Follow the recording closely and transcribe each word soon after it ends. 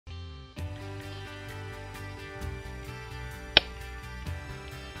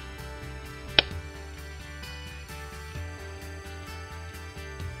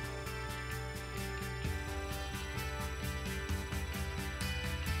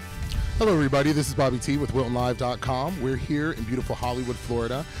Hello everybody, this is Bobby T with WiltonLive.com. We're here in beautiful Hollywood,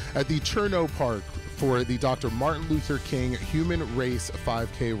 Florida at the Cherno Park for the Dr. Martin Luther King Human Race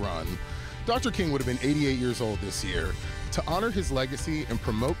 5K Run. Dr. King would have been 88 years old this year. To honor his legacy and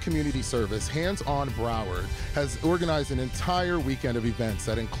promote community service, Hands On Broward has organized an entire weekend of events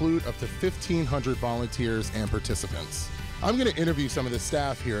that include up to 1,500 volunteers and participants. I'm going to interview some of the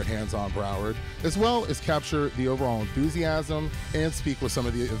staff here at Hands On Broward, as well as capture the overall enthusiasm and speak with some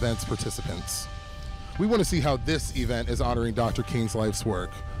of the event's participants. We want to see how this event is honoring Dr. King's life's work.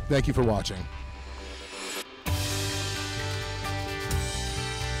 Thank you for watching.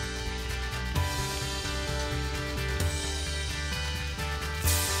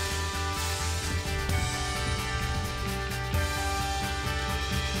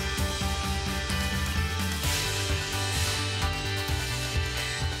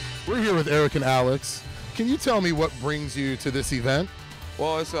 We're here with Eric and Alex. Can you tell me what brings you to this event?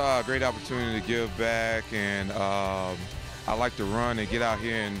 Well, it's a great opportunity to give back, and I like to run and get out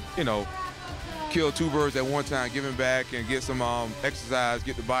here and, you know, kill two birds at one time, giving back and get some exercise,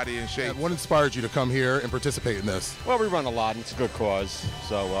 get the body in shape. What inspired you to come here and participate in this? Well, we run a lot, and it's a good cause.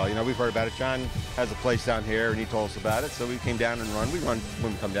 So, you know, we've heard about it. John has a place down here, and he told us about it, so we came down and run. We run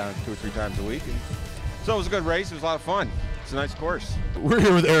when we come down 2 or 3 times a week. And so it was a good race. It was a lot of fun. It's a nice course. We're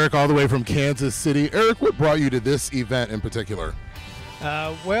here with Eric all the way from Kansas City. Eric, what brought you to this event in particular?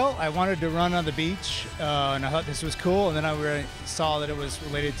 Well, I wanted to run on the beach, and I thought this was cool, and then I really saw that it was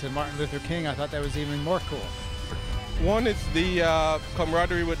related to Martin Luther King. I thought that was even more cool. One, it's the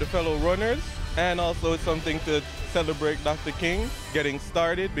camaraderie with the fellow runners, and also it's something to celebrate Dr. King getting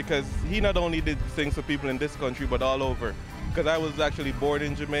started, because he not only did things for people in this country, but all over. Because I was actually born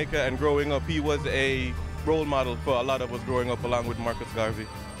in Jamaica, and growing up, he was a role model for a lot of us growing up, along with Marcus Garvey.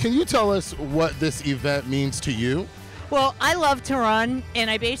 Can you tell us what this event means to you? Well, I love to run, and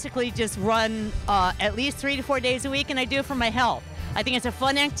I basically just run at least 3 to 4 days a week, and I do it for my health. I think it's a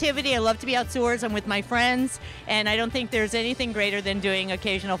fun activity. I love to be outdoors. I'm with my friends, and I don't think there's anything greater than doing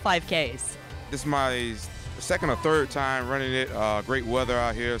occasional 5Ks. This is my second or third time running it. Great weather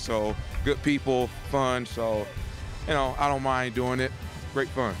out here, so good people, fun. So, you know, I don't mind doing it. Great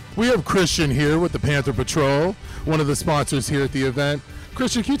fun. We have Christian here with the Panther Patrol, one of the sponsors here at the event.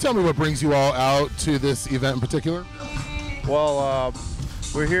 Christian, can you tell me what brings you all out to this event in particular? Well,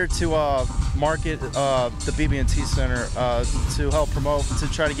 we're here to market the BB&T Center to help promote,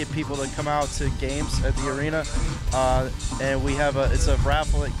 to try to get people to come out to games at the arena. And we have it's a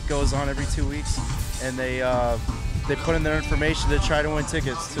raffle that goes on every 2 weeks, and they put in their information to try to win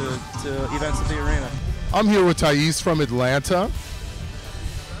tickets to events at the arena. I'm here with Thais from Atlanta.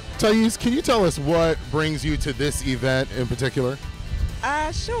 Thais, can you tell us what brings you to this event in particular?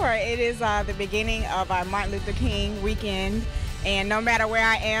 Sure. It is the beginning of our Martin Luther King weekend, and no matter where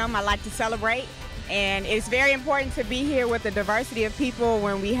I am, I like to celebrate. And it's very important to be here with the diversity of people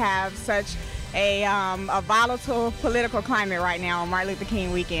when we have such a volatile political climate right now on Martin Luther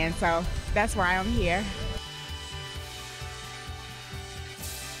King weekend. So that's why I'm here.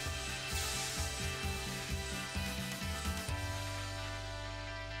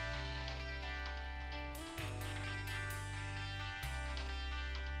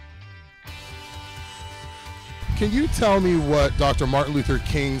 Can you tell me what Dr. Martin Luther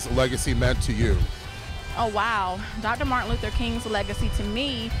King's legacy meant to you? Oh, wow. Dr. Martin Luther King's legacy to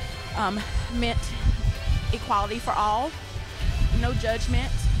me meant equality for all, no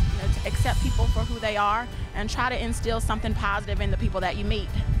judgment, you know, to accept people for who they are, and try to instill something positive in the people that you meet.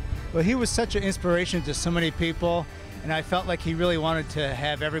 Well, he was such an inspiration to so many people, and I felt like he really wanted to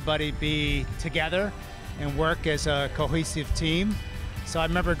have everybody be together and work as a cohesive team. So I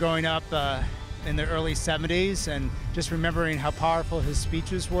remember growing up in the early 70s and just remembering how powerful his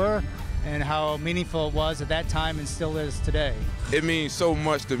speeches were and how meaningful it was at that time and still is today. It means so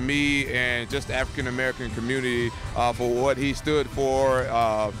much to me and just the African-American community for what he stood for,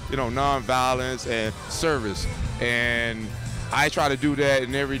 you know, nonviolence and service. And I try to do that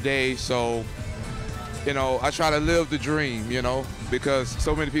in every day, so, you know, I try to live the dream, you know, because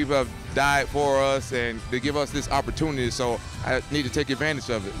so many people have died for us and they give us this opportunity, so I need to take advantage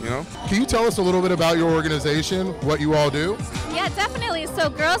of it, you know? Can you tell us a little bit about your organization, what you all do? Yeah, definitely. So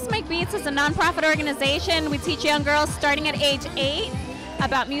Girls Make Beats is a nonprofit organization. We teach young girls starting at age 8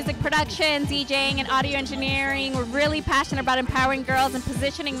 about music production, DJing, and audio engineering. We're really passionate about empowering girls and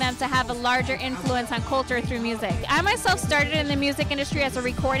positioning them to have a larger influence on culture through music. I myself started in the music industry as a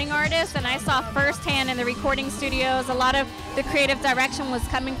recording artist, and I saw firsthand in the recording studios a lot of the creative direction was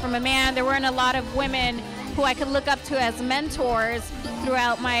coming from a man. There weren't a lot of women who I could look up to as mentors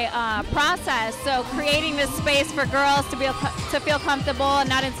throughout my process. So creating this space for girls to feel comfortable and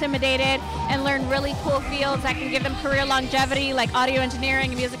not intimidated and learn really cool fields that can give them career longevity, like audio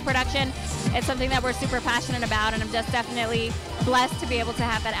engineering and music production. It's something that we're super passionate about, and I'm just definitely blessed to be able to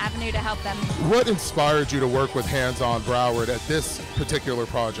have that avenue to help them. What inspired you to work with Hands On Broward at this particular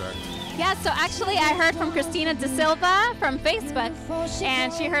project? Yeah, so actually I heard from Christina De Silva from Facebook,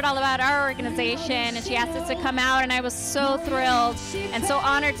 and she heard all about our organization, and she asked us to come out, and I was so thrilled and so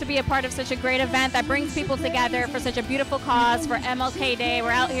honored to be a part of such a great event that brings people together for such a beautiful cause for MLK Day.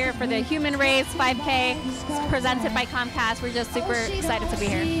 We're out here for the Human Race 5K presented by Comcast. We're just super excited to be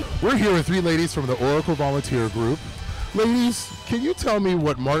here. We're here with 3 ladies from the Oracle Volunteer Group. Ladies, can you tell me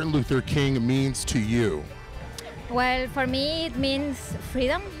what Martin Luther King means to you? Well, for me it means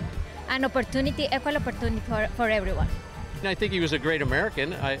freedom and opportunity, equal opportunity for everyone. I think he was a great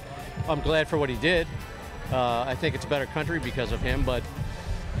American. I'm glad for what he did. I think it's a better country because of him, but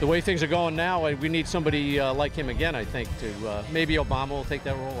the way things are going now, we need somebody like him again, I think, to maybe Obama will take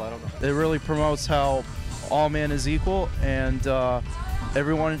that role, I don't know. It really promotes how all man is equal, and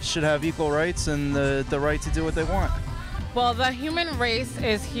everyone should have equal rights and the right to do what they want. Well, the Human Race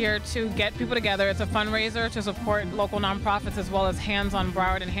is here to get people together. It's a fundraiser to support local nonprofits as well as Hands On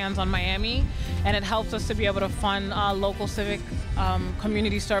Broward and Hands On Miami, and it helps us to be able to fund local civic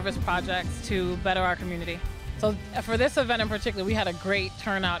community service projects to better our community. So for this event in particular, we had a great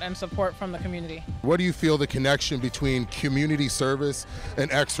turnout and support from the community. What do you feel the connection between community service and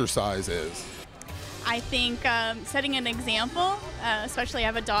exercise is? I think setting an example, especially I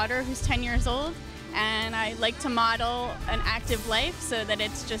have a daughter who's 10 years old, and I like to model an active life so that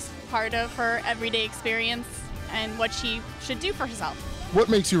it's just part of her everyday experience and what she should do for herself. What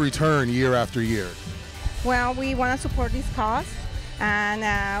makes you return year after year? Well, we want to support this cause,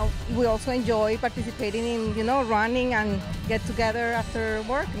 and we also enjoy participating in, running and get together after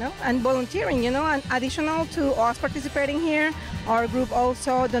work, and volunteering, and additional to us participating here, our group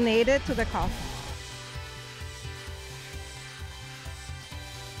also donated to the cause.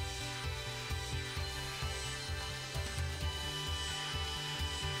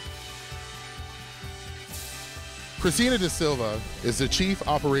 Christina De Silva is the Chief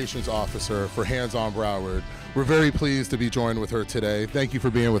Operations Officer for Hands On Broward. We're very pleased to be joined with her today. Thank you for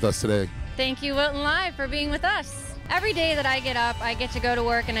being with us today. Thank you, Wilton Live, for being with us. Every day that I get up, I get to go to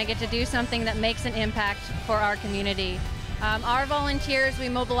work and I get to do something that makes an impact for our community. Our volunteers, we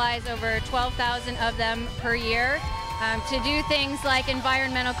mobilize over 12,000 of them per year to do things like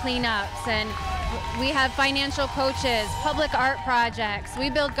environmental cleanups, and we have financial coaches, public art projects, we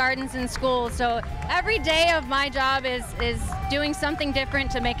build gardens in schools. So every day of my job is doing something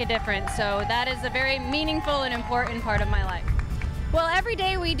different to make a difference. So that is a very meaningful and important part of my life. Well, every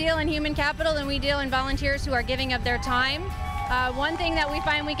day we deal in human capital and we deal in volunteers who are giving of their time. One thing that we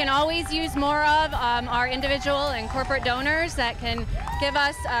find we can always use more of are individual and corporate donors that can give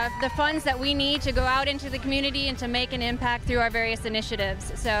us the funds that we need to go out into the community and to make an impact through our various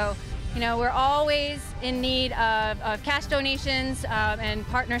initiatives. So, we're always in need of cash donations and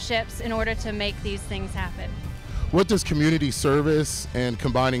partnerships in order to make these things happen. What does community service and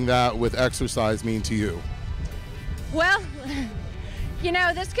combining that with exercise mean to you? Well,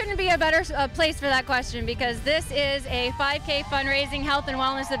 this couldn't be a better place for that question, because this is a 5K fundraising health and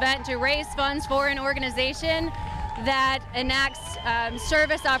wellness event to raise funds for an organization that enacts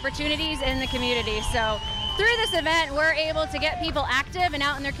service opportunities in the community. So through this event, we're able to get people active and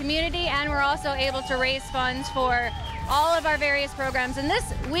out in their community, and we're also able to raise funds for all of our various programs. And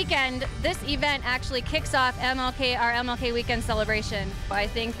this weekend, this event actually kicks off our MLK Weekend celebration. I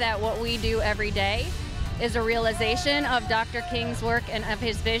think that what we do every day is a realization of Dr. King's work and of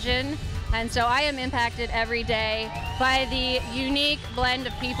his vision. And so I am impacted every day by the unique blend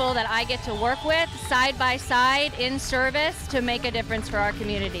of people that I get to work with side by side in service to make a difference for our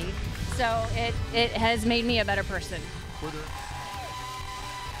community. So it has made me a better person.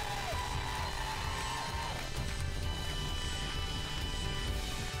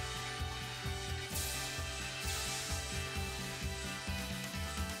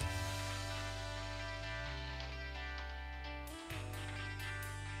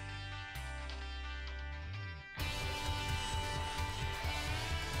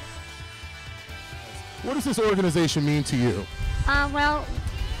 What does this organization mean to you? Well,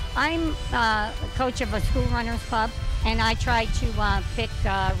 I'm a coach of a school runners club, and I try to pick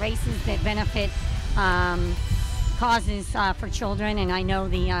races that benefit causes for children, and I know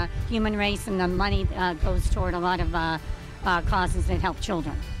the human race and the money goes toward a lot of causes that help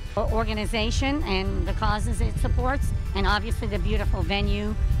children. Organization and the causes it supports, and obviously the beautiful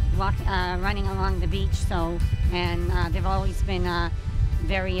venue running along the beach. So, and they've always been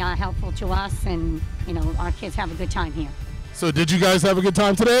very helpful to us, and you know, our kids have a good time here. So did you guys have a good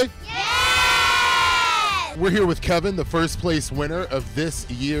time today? We're here with Kevin, the first place winner of this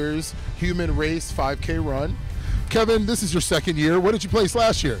year's Human Race 5K run. Kevin, this is your second year. What did you place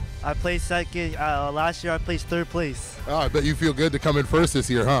last year? I placed second. Last year I placed third place. Oh, I bet you feel good to come in first this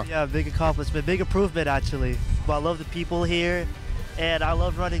year, huh? Yeah, big accomplishment, big improvement actually. But I love the people here, and I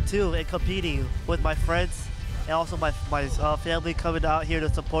love running too and competing with my friends, and also my family coming out here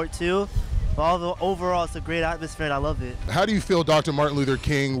to support too. But overall, it's a great atmosphere, and I love it. How do you feel Dr. Martin Luther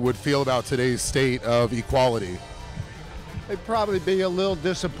King would feel about today's state of equality? They'd probably be a little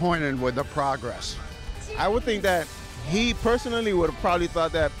disappointed with the progress. I would think that he personally would have probably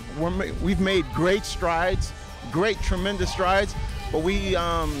thought that we've made great strides, tremendous strides, but we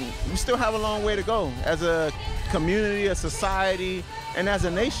still have a long way to go as a community, a society, and as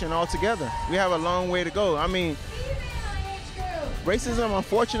a nation altogether. We have a long way to go. I mean, racism,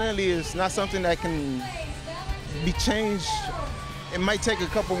 unfortunately, is not something that can be changed. It might take a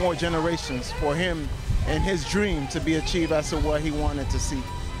couple more generations for him and his dream to be achieved as to what he wanted to see.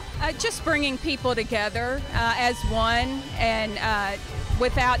 Just bringing people together as one, and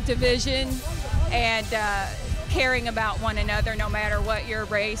without division, and caring about one another no matter what your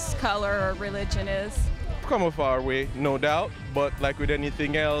race, color, or religion is. Come a far way, no doubt, but like with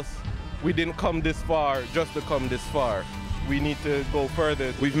anything else, we didn't come this far just to come this far. We need to go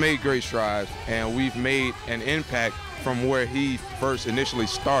further. We've made great strides, and we've made an impact from where he first initially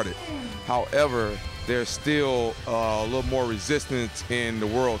started. However, there's still a little more resistance in the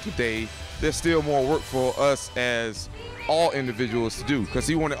world today. There's still more work for us as all individuals to do, because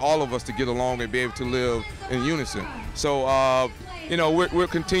he wanted all of us to get along and be able to live in unison. So, you know, we'll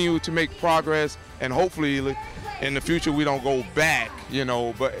continue to make progress, and hopefully in the future we don't go back, you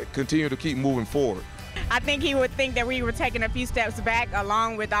know, but continue to keep moving forward. I think he would think that we were taking a few steps back,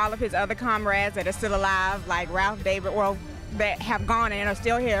 along with all of his other comrades that are still alive, like Ralph David, well, that have gone and are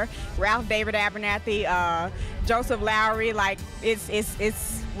still here. Ralph David Abernathy, Joseph Lowry, like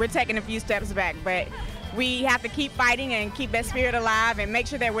we're taking a few steps back, but we have to keep fighting and keep that spirit alive and make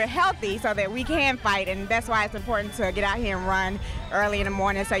sure that we're healthy so that we can fight, and that's why it's important to get out here and run early in the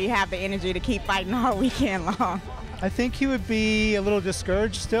morning so you have the energy to keep fighting all weekend long. I think he would be a little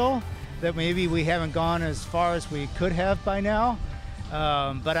discouraged still that maybe we haven't gone as far as we could have by now.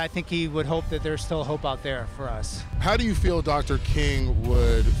 But I think he would hope that there's still hope out there for us. How do you feel Dr. King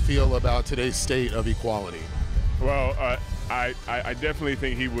would feel about today's state of equality? Well, I definitely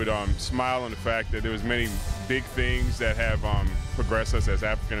think he would smile on the fact that there was many big things that have progressed us as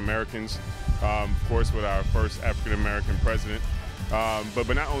African Americans. Of course, with our first African American president,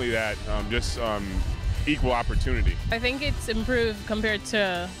 but not only that, just equal opportunity. I think it's improved compared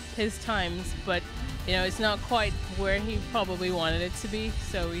to his times, but you know, it's not quite where he probably wanted it to be,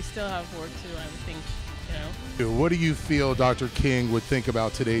 so we still have work to do, I would think, you know. What do you feel Dr. King would think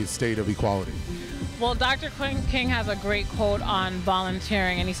about today's state of equality? Well, Dr. King has a great quote on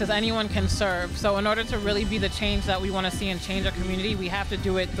volunteering, and he says anyone can serve. So in order to really be the change that we want to see and change our community, we have to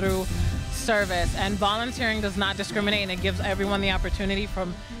do it through service. And volunteering does not discriminate, and it gives everyone the opportunity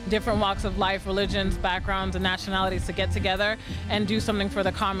from different walks of life, religions, backgrounds, and nationalities to get together and do something for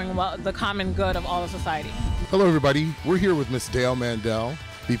the common good of all of society. Hello, everybody. We're here with Ms. Dale Mandel,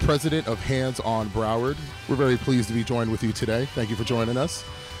 the president of Hands on Broward. We're very pleased to be joined with you today. Thank you for joining us.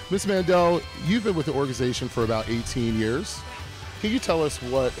 Ms. Mandel, you've been with the organization for about 18 years. Can you tell us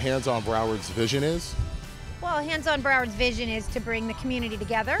what Hands on Broward's vision is? Well, Hands on Broward's vision is to bring the community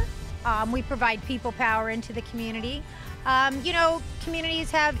together. We provide people power into the community. You know, communities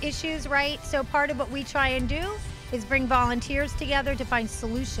have issues, right? So part of what we try and do is bring volunteers together to find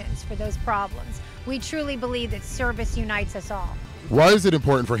solutions for those problems. We truly believe that service unites us all. Why is it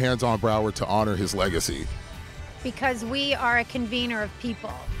important for Hands on Broward to honor his legacy? Because we are a convener of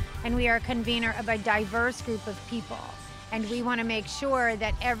people, and we are a convener of a diverse group of people. And we want to make sure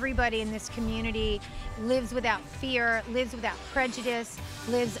that everybody in this community lives without fear, lives without prejudice,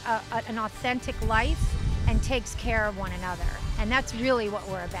 lives an authentic life, and takes care of one another. And that's really what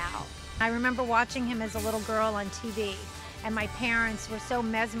we're about. I remember watching him as a little girl on TV, and my parents were so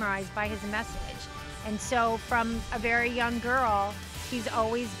mesmerized by his message. And so from a very young girl, he's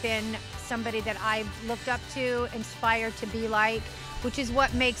always been somebody that I've looked up to, inspired to be like, which is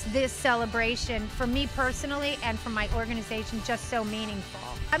what makes this celebration, for me personally and for my organization, just so meaningful.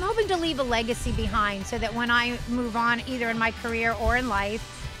 I'm hoping to leave a legacy behind so that when I move on, either in my career or in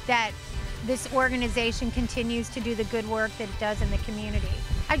life, that this organization continues to do the good work that it does in the community.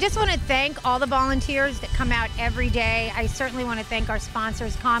 I just want to thank all the volunteers that come out every day. I certainly want to thank our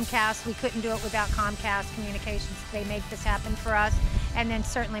sponsors, Comcast. We couldn't do it without Comcast Communications. They make this happen for us. And then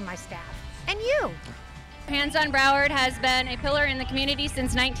certainly my staff. And you. Hands on Broward has been a pillar in the community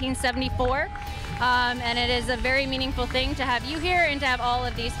since 1974. And it is a very meaningful thing to have you here and to have all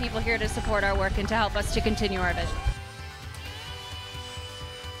of these people here to support our work and to help us to continue our vision.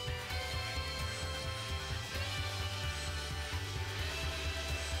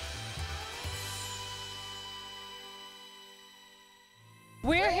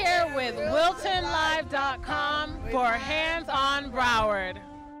 We're here with WiltonLive.com for Hands on Broward.